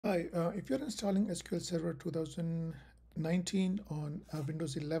Hi, if you're installing SQL Server 2019 on a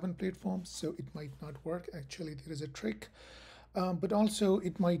Windows 11 platform, so it might not work. Actually, there is a trick, but also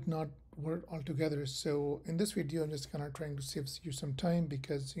it might not work altogether. So in this video, I'm just kind of trying to save you some time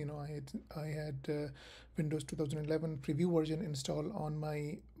because I had Windows 2011 preview version installed on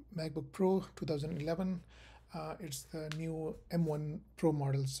my MacBook Pro 2011. It's the new M1 Pro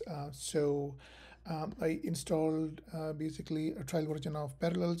models. I installed basically a trial version of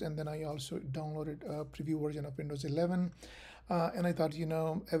Parallels, and then I also downloaded a preview version of Windows 11. And I thought,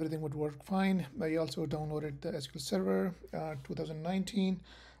 everything would work fine. I also downloaded the SQL Server 2019.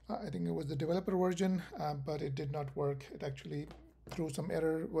 I think it was the developer version, but it did not work. It actually threw some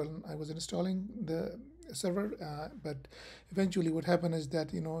error when I was installing the server. But eventually, what happened is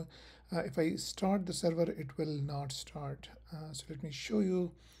that if I start the server, it will not start. So let me show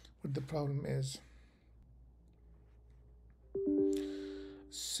you what the problem is.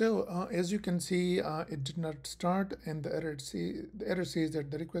 So as you can see, it did not start, and the error says that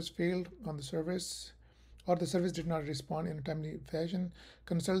the request failed on the service, or the service did not respond in a timely fashion.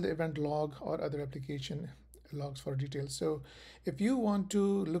 Consult the event log or other application logs for details. So if you want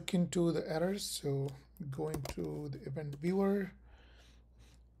to look into the errors, so go into the event viewer,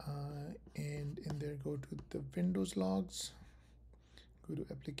 and in there go to the Windows logs, go to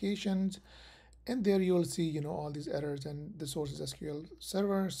applications, and there you'll see all these errors, and the source is SQL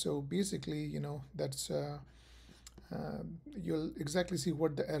Server. So basically that's you'll exactly see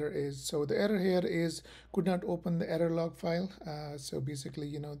what the error is. So the error here is could not open the error log file. So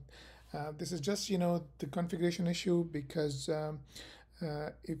basically this is just the configuration issue, because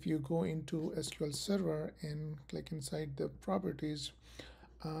if you go into SQL Server and click inside the properties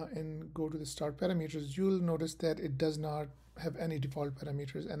and go to the start parameters, you'll notice that it does not have any default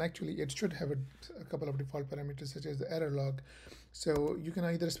parameters, and actually it should have a couple of default parameters such as the error log. So you can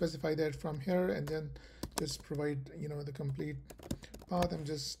either specify that from here and then just provide the complete path. I'm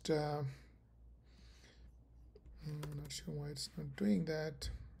just not sure why it's not doing that,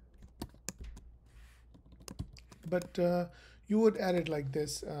 but you would add it like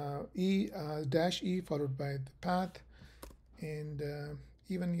this: -e followed by the path, and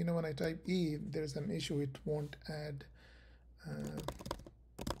even when I type E, there's an issue. It won't add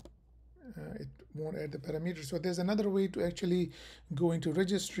the parameters. So there's another way to actually go into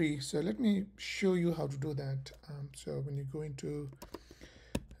registry. So let me show you how to do that. So when you go into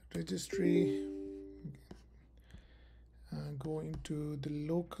registry, go into the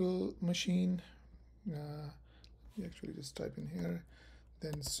local machine, you actually just type in here,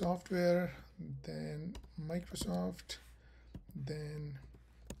 then software, then Microsoft, then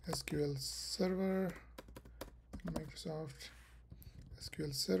SQL Server, Microsoft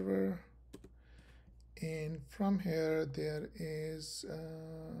SQL Server, and from here there is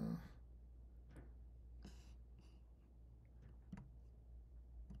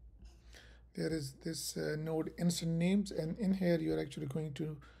this node instant names, and in here you're actually going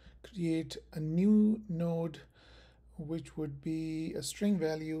to create a new node which would be a string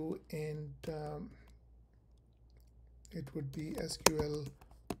value, and it would be SQL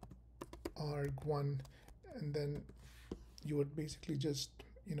arg1, and then you would basically just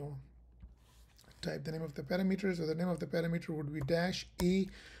type the name of the parameter. So the name of the parameter would be -e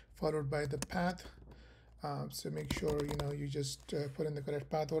followed by the path. So make sure you just put in the correct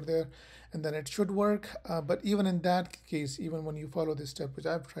path over there, and then it should work. But even in that case, even when you follow this step, which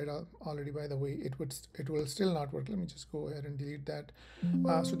I've tried already, by the way, it will still not work. Let me just go ahead and delete that.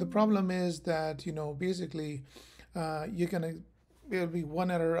 So the problem is that basically there'll be one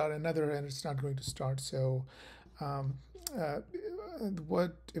error or another, and it's not going to start. So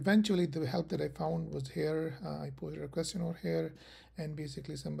what eventually the help that I found was here. I posted a question over here, and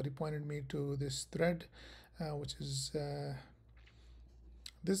basically somebody pointed me to this thread, which is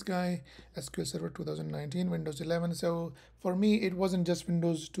this guy, SQL Server 2019 Windows 11. So for me, it wasn't just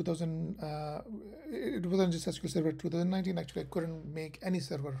Windows 2000, it wasn't just SQL Server 2019. Actually, I couldn't make any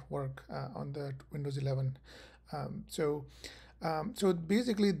server work on the Windows 11. So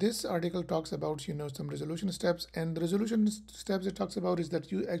basically this article talks about some resolution steps, and the resolution steps it talks about is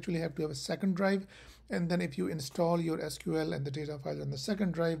that you actually have to have a second drive, and then if you install your SQL and the data file on the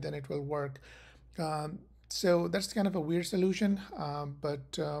second drive, then it will work. So that's kind of a weird solution,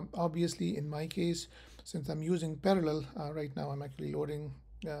 but obviously in my case, since I'm using Parallel right now, I'm actually loading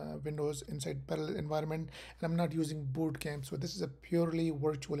Windows inside Parallel environment, and I'm not using boot camp, so this is a purely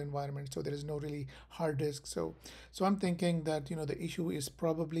virtual environment, so there is no really hard disk. So I'm thinking that the issue is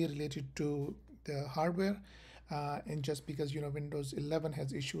probably related to the hardware, and just because Windows 11 has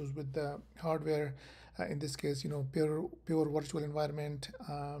issues with the hardware, in this case, pure virtual environment,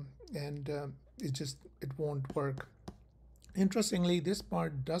 and it won't work. Interestingly, this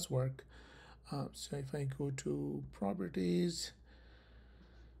part does work. So if I go to properties,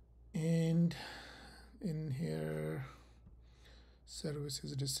 and in here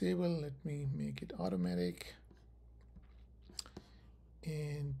services disabled, let me make it automatic,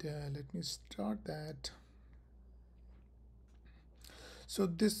 and let me start that. So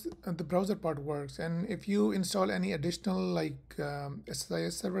this the browser part works, and if you install any additional like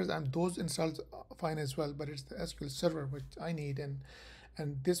SSIS servers, and those installs fine as well, but it's the SQL Server which I need, and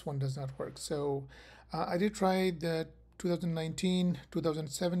this one does not work. So I did try the 2019,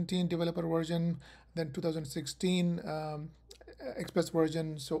 2017 developer version, then 2016 Express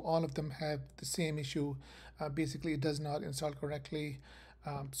version. So all of them have the same issue. Basically, it does not install correctly.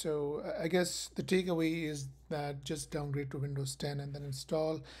 So I guess the takeaway is that just downgrade to Windows 10 and then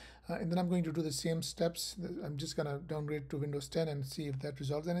install. And then I'm going to do the same steps. I'm just going to downgrade to Windows 10 and see if that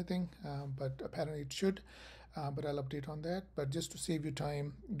resolves anything. But apparently it should. But I'll update on that. But just to save you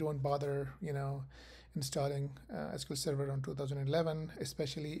time, don't bother, installing SQL Server on 2011,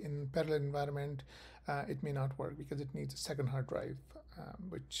 especially in parallel environment. It may not work because it needs a second hard drive,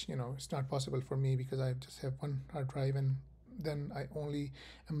 which it's not possible for me because I just have one hard drive, and then I only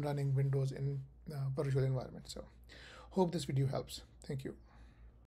am running Windows in virtual environment. So hope this video helps. Thank you.